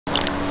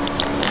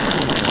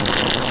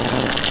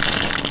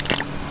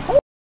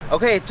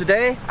Okay,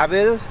 today I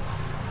will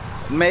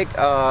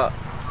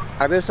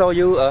show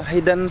you a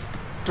hidden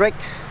trick,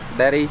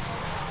 that is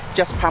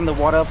just pump the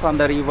water from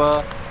the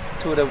river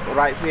to the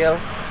right field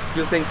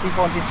using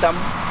siphon system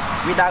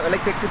without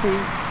electricity.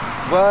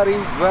 Very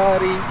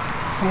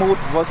smooth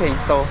working.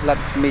 So let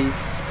me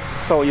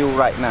show you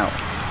right now.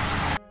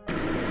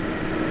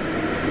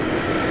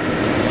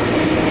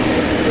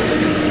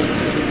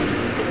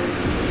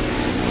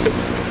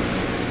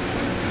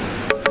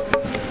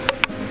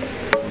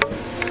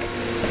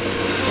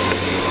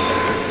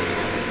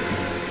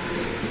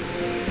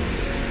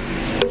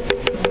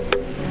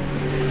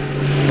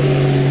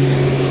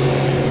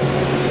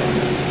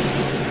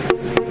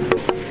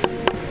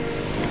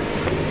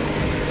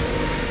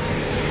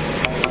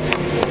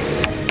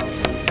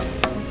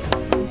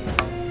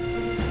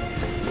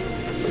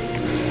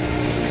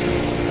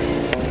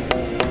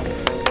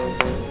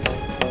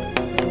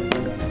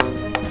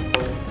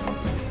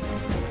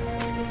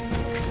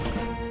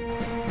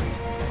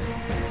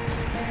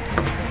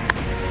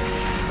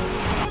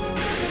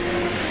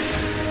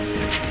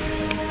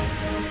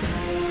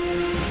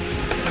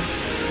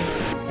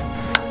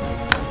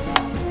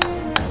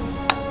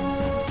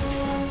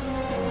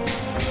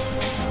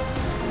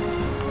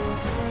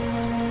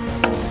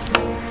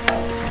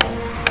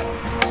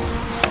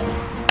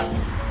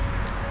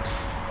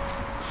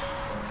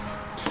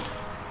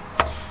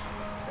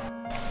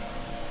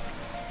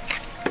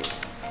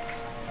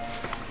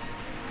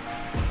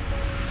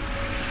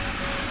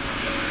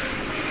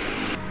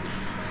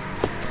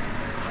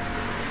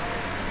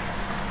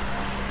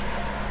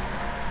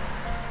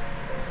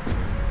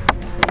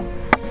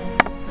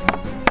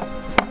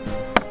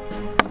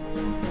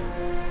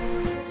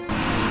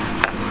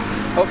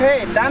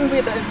 Okay, done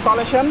with the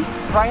installation.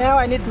 Right now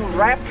I need to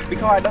wrap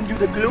because I don't use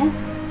the glue.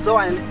 So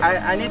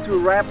I need to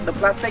wrap the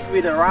plastic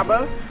with the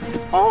rubber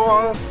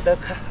or the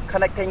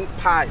connecting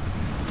pipe.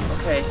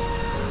 Okay.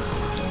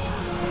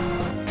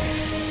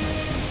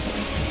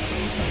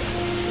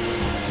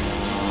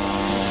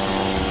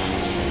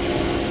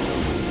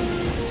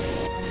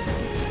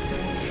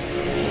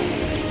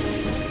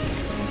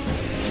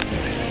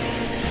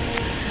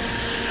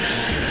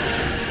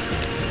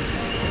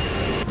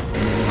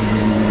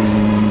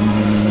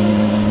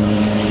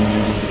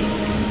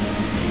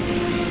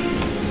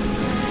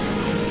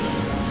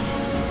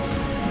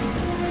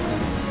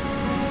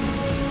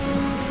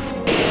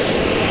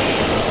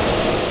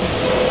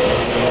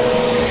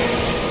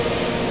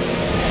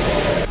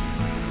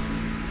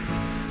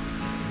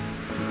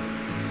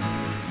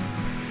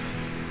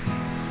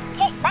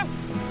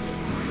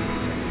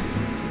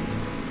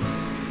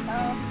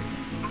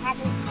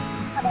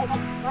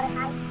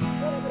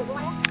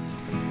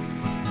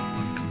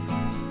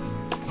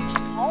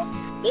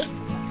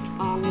 This,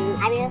 and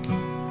I will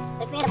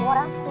refill the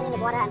water, fill in the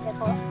water and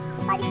fill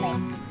by this way.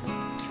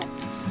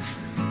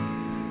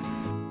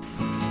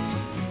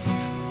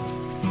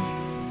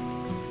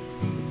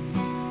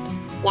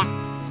 Yeah,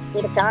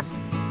 need to close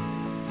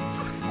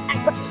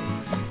and put.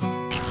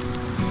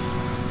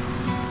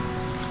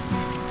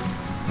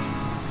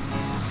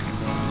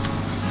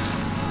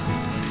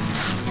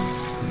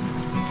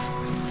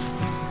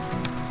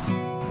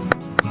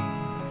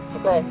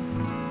 Okay,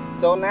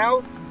 so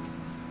now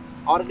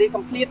already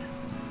complete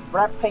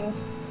wrapping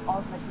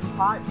on the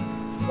pipe.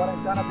 What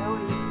I'm gonna do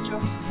is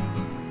just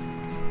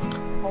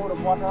hold the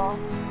water,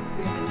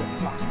 fill in the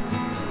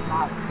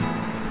pipe.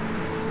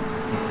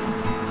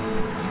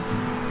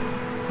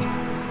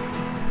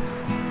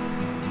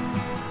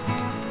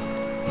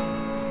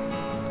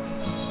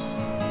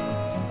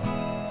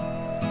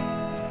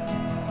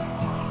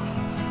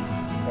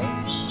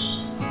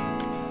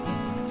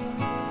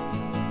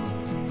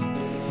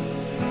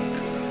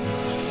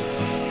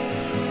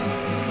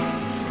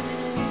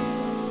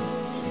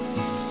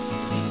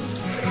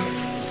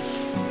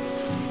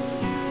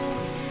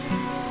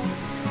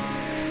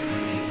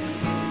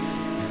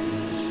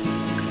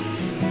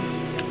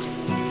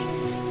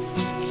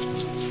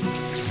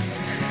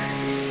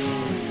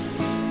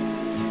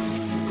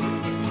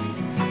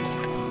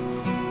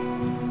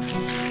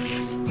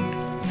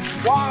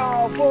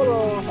 Wow, full.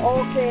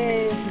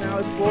 Okay, now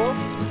it's full.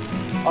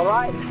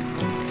 Alright.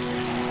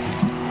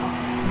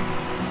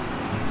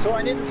 So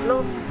I need to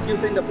close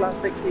using the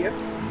plastic here.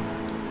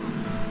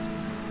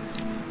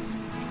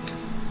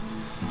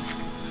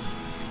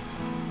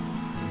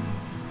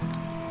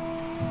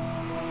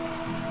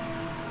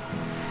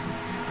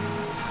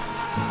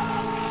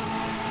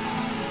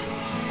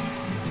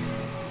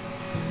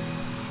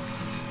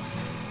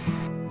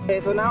 Okay,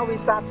 so now we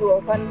start to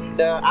open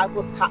the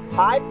output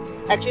pipe.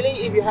 Actually,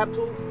 if you have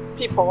two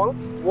people,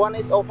 one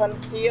is open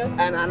here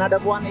and another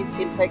one is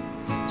intake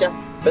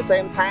just the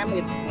same time,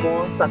 it's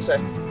more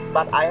success.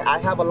 But I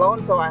have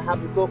alone, so I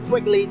have to go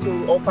quickly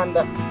to open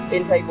the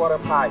intake water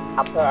pipe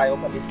after I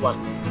open this one.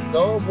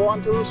 So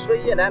 1, 2,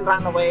 3 and then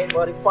run away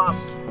very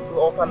fast to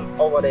open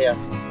over there.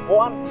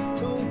 1,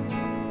 2,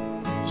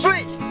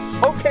 3.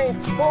 Okay,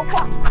 go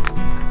fast.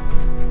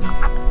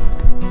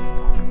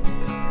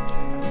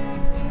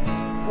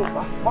 Go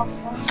fast, fast,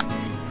 fast.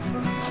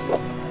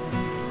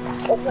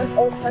 Open.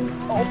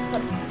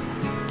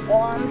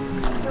 1,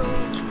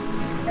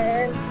 2,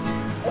 and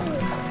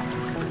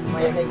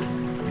maybe.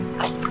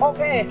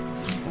 Okay,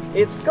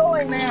 it's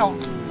going now.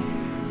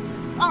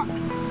 Oh.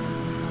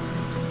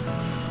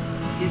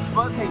 It's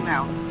working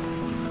now.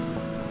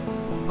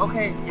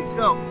 Okay, it's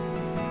go.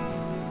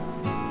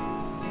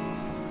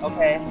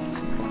 Okay,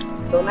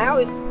 so now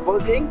it's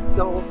working.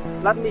 So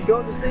let me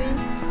go to see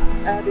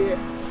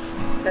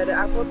the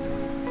output.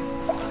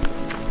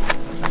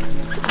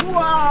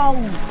 Wow,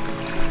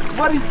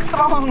 very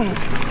strong.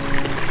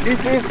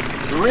 This is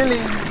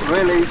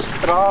really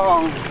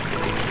strong.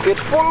 With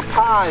full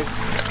pipe.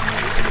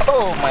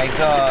 Oh my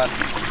God,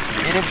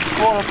 it is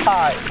full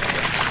pipe.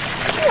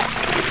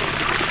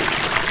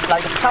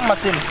 Like a pump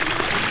machine.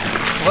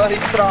 Very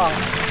strong.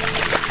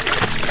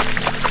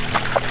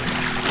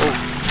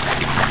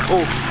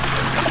 Oh,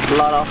 a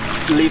lot of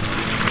leaf,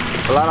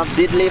 a lot of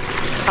dead leaf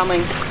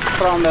coming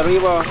from the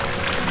river.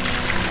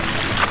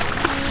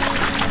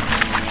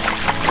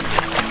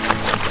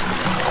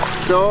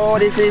 So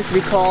this is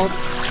we call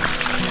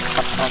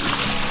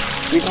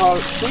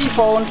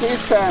Siphon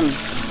System.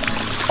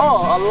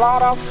 Oh, a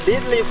lot of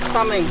dead leaf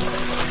coming.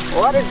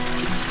 What is?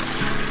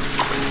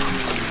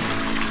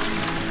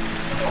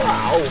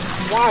 Wow!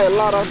 Why a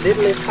lot of dead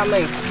leaf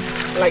coming?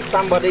 Like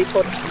somebody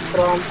put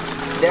from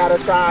the other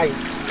side.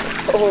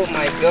 Oh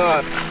my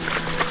God.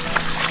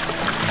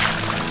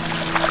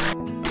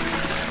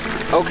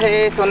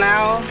 Okay, so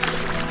now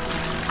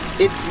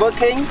it's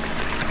working.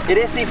 It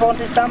is Siphon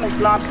system. It's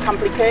not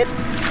complicated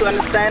to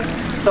understand.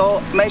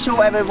 So make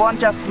sure everyone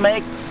just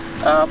make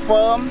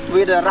firm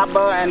with the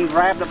rubber and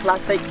wrap the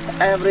plastic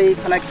every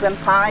connection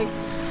pipe.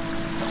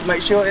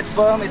 Make sure it's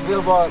firm. It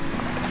will work.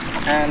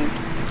 And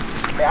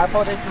the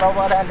output is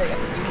lower than the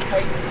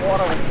intake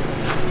water.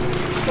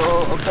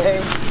 So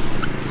okay.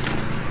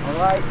 All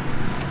right.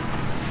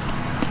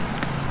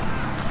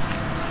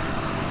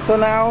 So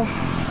now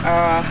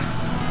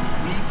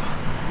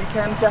we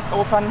can just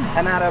open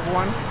another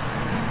one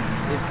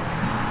to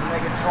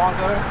make it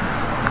stronger.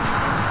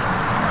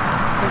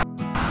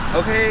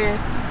 Okay,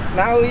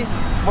 now it's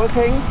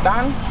working,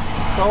 done.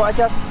 So I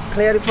just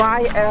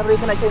clarify every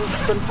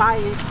connection pipe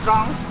is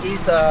strong,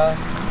 is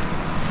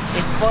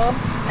firm,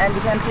 and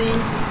you can see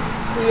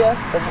here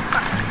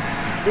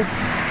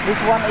this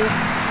one is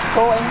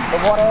going, the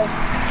water is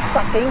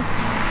sucking.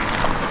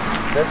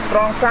 The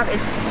strong suck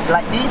is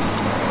like this.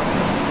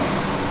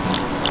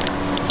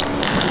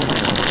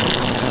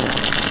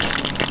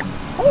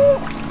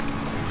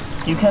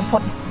 You can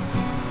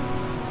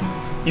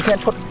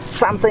put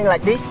something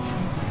like this.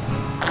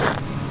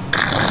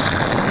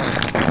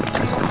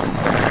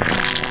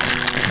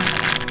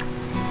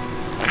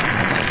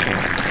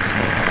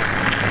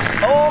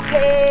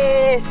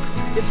 Okay,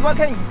 it's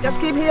working. Just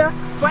keep here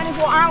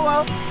 24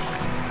 hours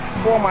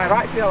for my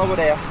right field over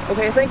there.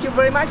 Okay, thank you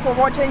very much for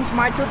watching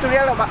my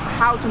tutorial about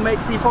how to make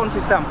Siphon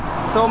system.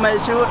 So make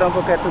sure don't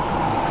forget to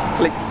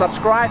click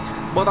subscribe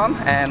button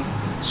and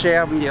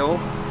share video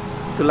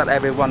to let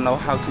everyone know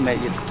how to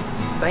make it.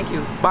 Thank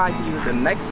you. Bye. See you in the next